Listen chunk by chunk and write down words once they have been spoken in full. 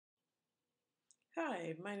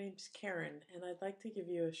Hi, my name's Karen, and I'd like to give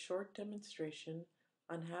you a short demonstration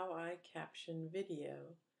on how I caption video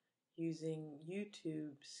using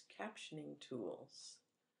YouTube's captioning tools.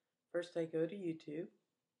 First, I go to YouTube.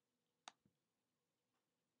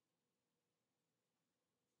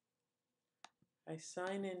 I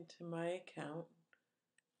sign into my account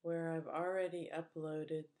where I've already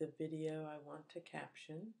uploaded the video I want to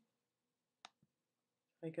caption.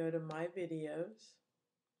 I go to My Videos.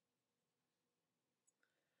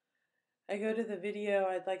 I go to the video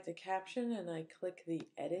I'd like to caption and I click the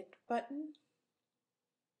Edit button.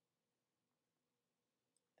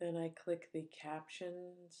 Then I click the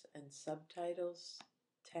Captions and Subtitles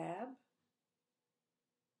tab.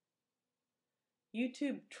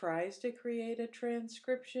 YouTube tries to create a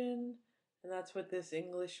transcription, and that's what this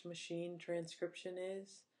English machine transcription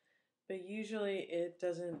is, but usually it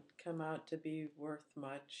doesn't come out to be worth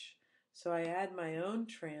much. So I add my own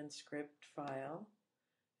transcript file.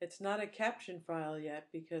 It's not a caption file yet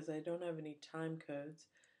because I don't have any time codes.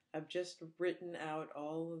 I've just written out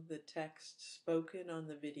all of the text spoken on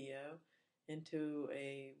the video into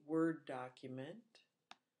a Word document,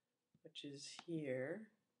 which is here.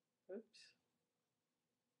 Oops.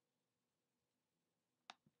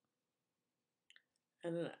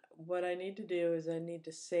 And what I need to do is I need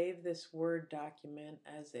to save this Word document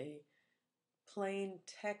as a plain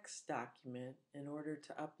text document in order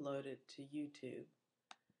to upload it to YouTube.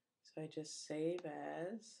 So I just save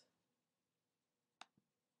as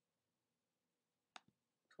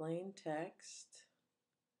plain text,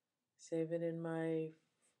 save it in my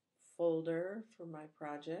folder for my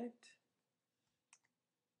project,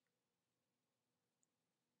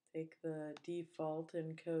 take the default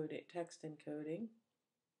text encoding.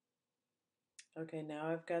 Okay, now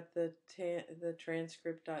I've got the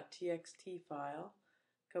transcript.txt file.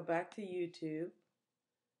 Go back to YouTube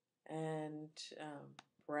and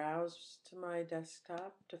browse to my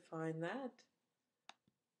desktop to find that,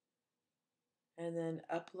 and then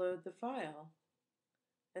upload the file.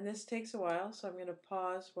 And this takes a while, so I'm going to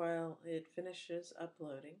pause while it finishes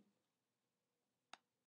uploading.